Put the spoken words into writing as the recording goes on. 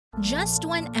Just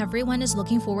when everyone is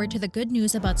looking forward to the good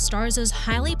news about Starz'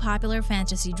 highly popular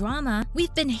fantasy drama,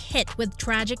 we've been hit with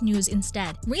tragic news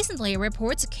instead. Recently,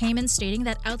 reports came in stating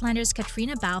that Outlander's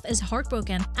Caitriona Balfe is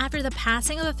heartbroken after the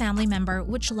passing of a family member,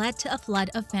 which led to a flood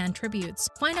of fan tributes.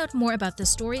 Find out more about this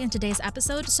story in today's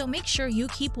episode, so make sure you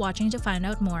keep watching to find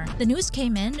out more. The news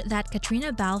came in that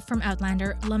Caitriona Balfe from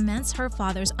Outlander laments her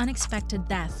father's unexpected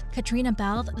death. Caitriona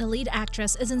Balfe, the lead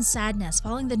actress, is in sadness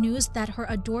following the news that her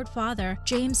adored father,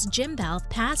 Jim Balfe,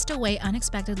 passed away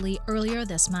unexpectedly earlier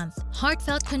this month.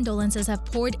 Heartfelt condolences have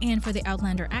poured in for the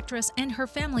Outlander actress and her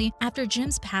family after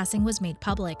Jim's passing was made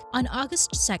public. On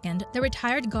August 2nd, the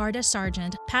retired Garda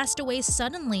sergeant passed away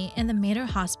suddenly in the Mater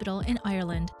Hospital in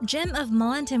Ireland. Jim of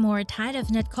Mullintimor Tide of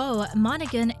Netco,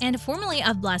 Monaghan, and formerly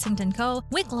of Blessington Co,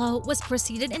 Wicklow, was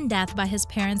preceded in death by his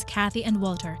parents Kathy and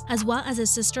Walter, as well as his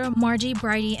sister Margie,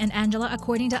 Bridie, and Angela,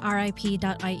 according to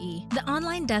RIP.ie. The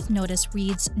online death notice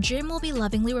reads, Jim will be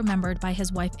lovingly remembered by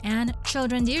his wife Anne,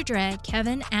 children Deirdre,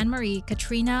 Kevin, Anne-Marie,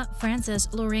 Katrina, Francis,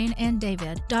 Lorraine, and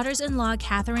David, daughters-in-law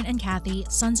Catherine and Kathy,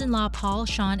 sons-in-law Paul,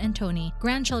 Sean, and Tony,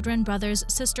 grandchildren, brothers,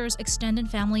 sisters, extended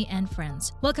family, and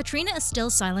friends. While Katrina is still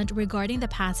silent regarding the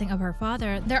passing of her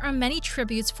father, there are many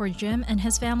tributes for Jim and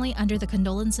his family under the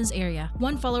Condolences area.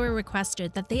 One follower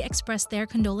requested that they express their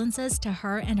condolences to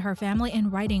her and her family in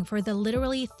writing for the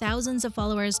literally thousands of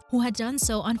followers who had done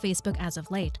so on Facebook as of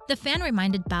late. The fan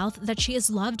reminded Balfe that she is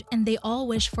loved and they all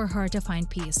wish for her to find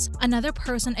peace. Another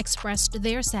person expressed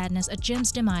their sadness at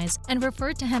Jim's demise and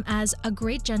referred to him as a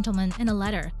great gentleman in a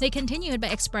letter. They continued by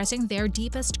expressing their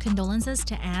deepest condolences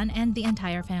to Anne and the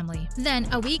entire family. Then,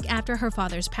 a week after her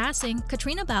father's passing,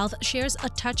 Caitriona Balfe shares a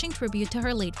touching tribute to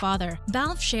her late father.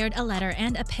 Balfe shared a letter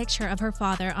and a picture of her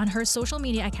father on her social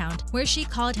media account, where she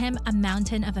called him a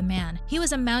mountain of a man. He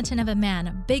was a mountain of a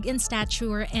man, big in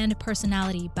stature and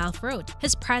personality, Balfe wrote.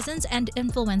 His presence and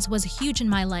influence was huge in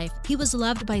my life. He was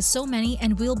loved by so many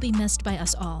and will be missed by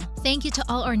us all. Thank you to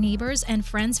all our neighbors and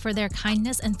friends for their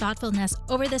kindness and thoughtfulness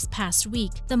over this past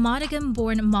week. The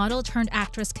Monaghan-born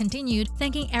model-turned-actress continued,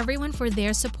 thanking everyone for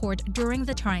their support during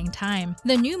the trying time.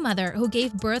 The new mother, who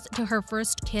gave birth to her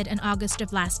first kid in August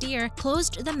of last year,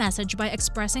 closed the message by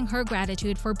expressing her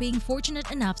gratitude for being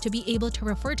fortunate enough to be able to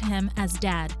refer to him as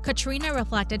Dad. Caitriona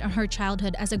reflected on her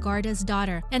childhood as a Garda's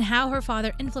daughter and how her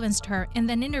father influenced her in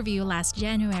an interview last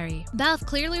January. Balfe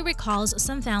clearly recalls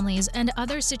some families and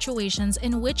other situations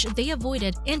in which they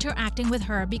avoided interacting with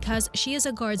her because she is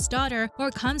a guard's daughter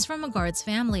or comes from a guard's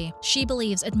family. She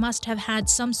believes it must have had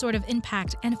some sort of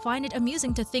impact and find it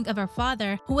amusing to think of her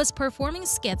father, who was performing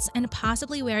skits and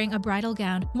possibly wearing a bridal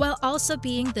gown, while also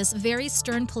being this very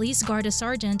stern police Garda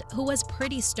sergeant who was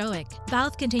pretty stoic.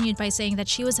 Balfe continued by saying that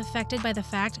she was affected by the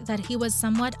fact that he was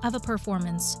somewhat of a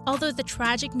performance. Although the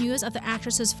tragic news of the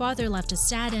actress's father left us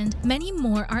saddened, many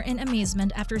more are in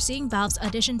amazement after seeing Balfe's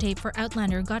audition tape for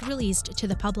Outlander got released to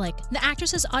the public. The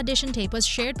actress's audition tape was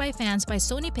shared by fans by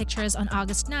Sony Pictures on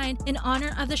August 9 in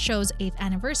honor of the show's 8th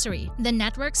anniversary. The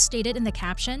network stated in the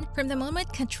caption, "From the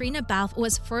moment Caitriona Balfe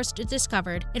was first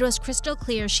discovered, it was crystal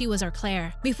clear she was our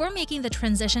Claire." Before making the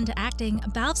transition to acting,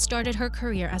 Balfe started her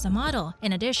career as a model.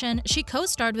 In addition, she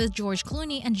co-starred with George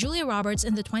Clooney and Julia Roberts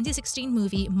in the 2016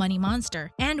 movie Money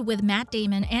Monster, and with Matt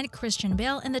Damon and Christian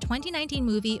Bale in the 2019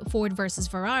 movie Ford vs.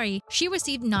 Ferrari. She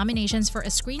received nominations for a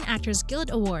Screen Actors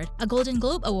Guild Award, a Golden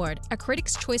Globe Award, a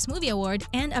Critics' Choice Movie Award,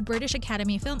 and a British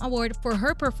Academy Film Award for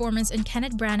her performance in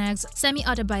Kenneth Branagh's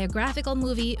semi-autobiographical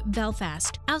movie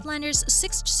Belfast. Outlander's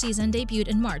 6th season debuted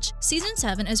in March. Season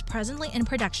 7 is presently in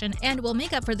production and will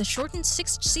make up for the shortened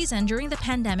 6th season during the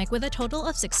pandemic with a total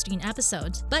of 16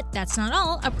 episodes. But that's not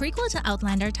all. A prequel to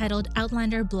Outlander titled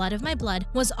Outlander Blood of My Blood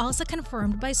was also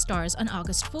confirmed by Starz on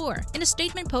August 4. In a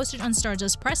statement posted on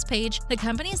Starz' press page, the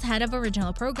company's head of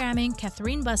original programming,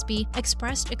 Catherine Busby,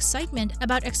 expressed excitement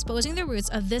about exposing the roots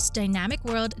of this dynamic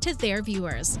world to their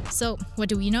viewers. So, what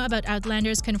do we know about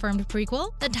Outlander's confirmed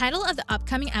prequel? The title of the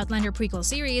upcoming Outlander prequel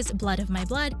series, Blood of My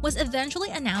Blood, was eventually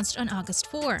announced on August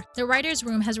 4. The writer's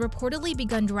room has reportedly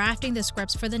begun drafting the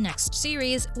scripts for the next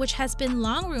series, which has been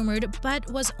long rumored but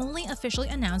was only officially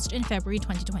announced in February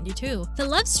 2022. The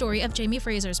love story of Jamie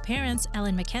Fraser's parents,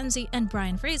 Ellen Mackenzie and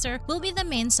Brian Fraser, will be the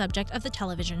main subject of the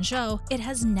television show. It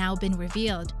has now been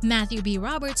revealed. Matthew B.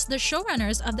 Roberts, the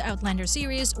showrunners of the Outlander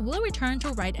series, will return to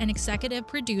write and executive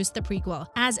produce the prequel.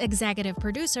 As executive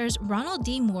producers, Ronald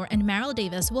D. Moore and Meryl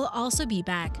Davis will also be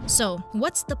back. So,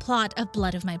 what's the plot of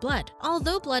Blood of My Blood?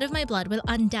 Although Blood of My Blood will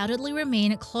undoubtedly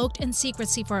remain cloaked in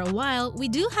secrecy for a while, we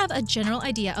do have a general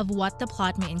idea of what the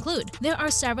plot may include. There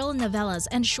are several novellas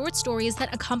and short stories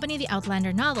that accompany the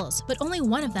Outlander novels, but only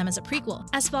one of them is a prequel.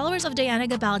 As followers of Diana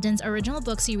Gabaldon's original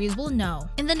book series will know,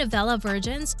 in the novella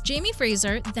Virgins, Jamie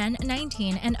Fraser, then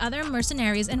 19, and other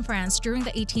mercenaries in France during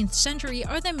the 18th century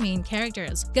are the main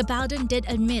characters. Gabaldon did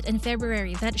admit in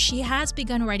February that she has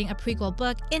begun writing a prequel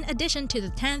book in addition to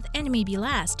the 10th and maybe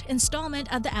last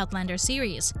installment of the Outlander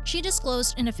series. She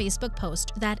disclosed in a Facebook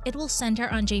post that it will center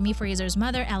on Jamie Fraser's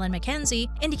mother, Ellen Mackenzie,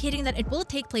 indicating that it will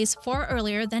take place far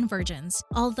earlier than Virgins.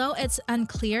 Although it's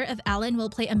unclear if Ellen will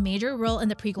play a major role in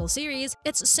the prequel series,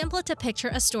 it's simple to picture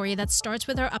a story that starts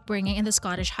with her upbringing in the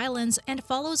Scottish Highlands and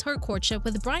follows her courtship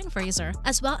with Brian Fraser,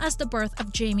 as well as the birth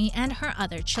of Jamie and her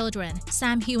other children.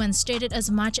 Sam Heughan stated as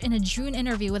much in a June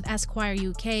interview with Esquire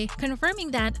UK,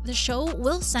 confirming that the show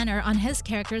will center on his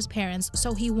character's parents,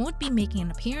 so he won't be making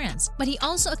an appearance. But he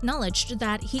also acknowledged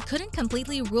that he couldn't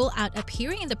completely rule out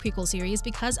appearing in the prequel series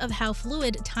because of how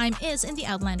fluid time is in the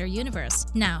Outlander universe.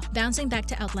 Now, bouncing back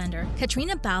to Outlander,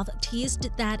 Catriona Balfe teased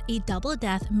that a double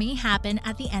death may happen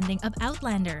at the ending of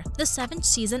Outlander. The 7th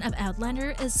season of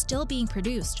Outlander is still being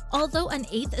produced, although an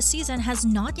 8th season has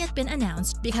not yet been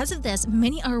announced. Because of this,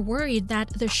 many are worried that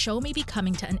the show may be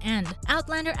coming to an end.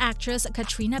 Outlander actress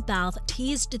Catriona Balfe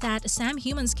teased that Sam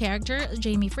Heughan's character,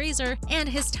 Jamie Fraser, and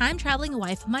his time-traveling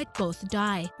wife might both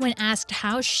die. When asked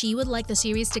how she would like the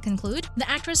series to conclude, the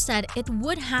actress said it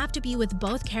would have to be with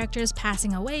both characters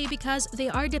passing away because they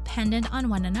are dependent on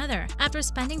one another. After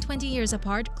spending 20 years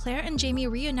apart, Claire and Jamie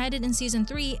reunited in season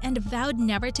 3 and vowed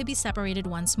never to be separated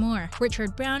once more.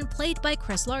 Richard Brown, played by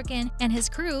Chris Larkin, and his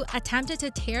crew attempted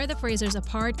to tear the Frasers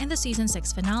apart in the season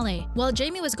 6 finale. While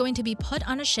Jamie was going to be put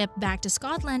on a ship back to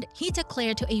Scotland, he took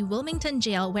Claire to a Wilmington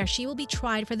jail where she will be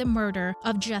tried for the murder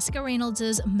of Jessica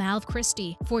Reynolds' Malv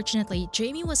Christie. Fortunately,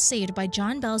 Jamie was saved by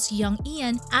John Bell's young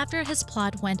Ian after his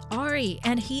plot went awry,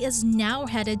 and he is now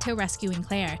headed to rescuing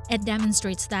Claire. It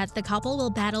demonstrates that the couple will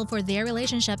battle for their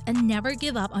relationship and never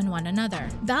give up on one another.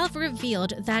 Balfe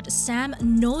revealed that Sam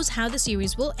knows how the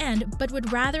series will end but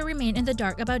would rather remain in the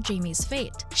dark about Jamie's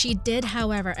fate. She did,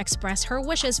 however, express her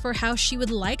wishes for how she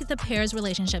would like the pair's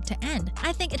relationship to end.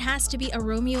 "I think it has to be a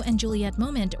Romeo and Juliet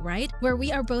moment, right? Where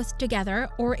we are both together,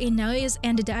 or a Noise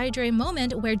and Deirdre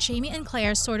moment where Jamie and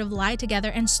Claire sort of lie together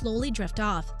and slowly drift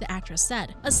off," the actress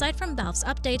said. Aside from Balfe's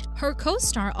update, her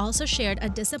co-star also shared a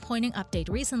disappointing update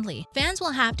recently. Fans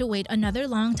will have to wait another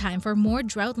long time for more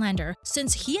Droughtlander,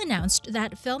 since he announced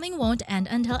that filming won't end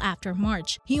until after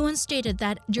March. He once stated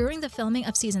that during the filming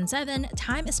of season 7,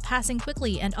 time is passing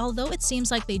quickly, and although it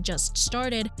seems like they just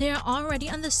started, they are already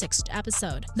on the 6th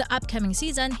episode. The upcoming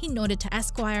season, he noted to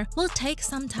Esquire, will take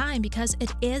some time because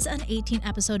it is an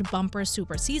 18-episode bumper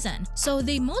super season, so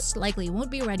they most likely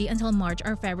won't be ready until March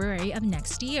or February of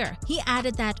next year. He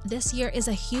added that this year is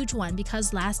a huge one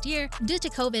because last year, due to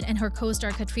COVID and her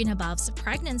co-star Catriona Balfe's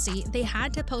pregnancy, they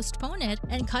had to postpone it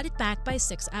and cut it back by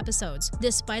 6 episodes.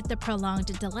 Despite the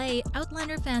prolonged delay,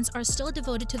 Outlander fans are still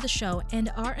devoted to the show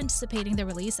and are anticipating the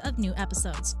release of new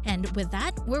episodes. And with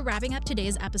that, we're wrapping up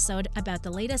today's episode about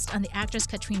the latest on the actress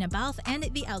Catriona Balfe and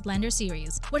the Outlander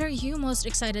series. What are you most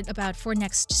excited about for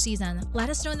next season? Let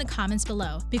us know in the comments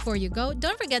below. Before you go,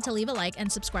 don't forget to leave a like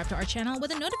and subscribe to our channel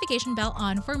with a notification bell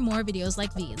on for more videos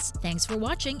like these. Thanks for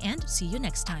watching and see you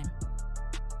next time.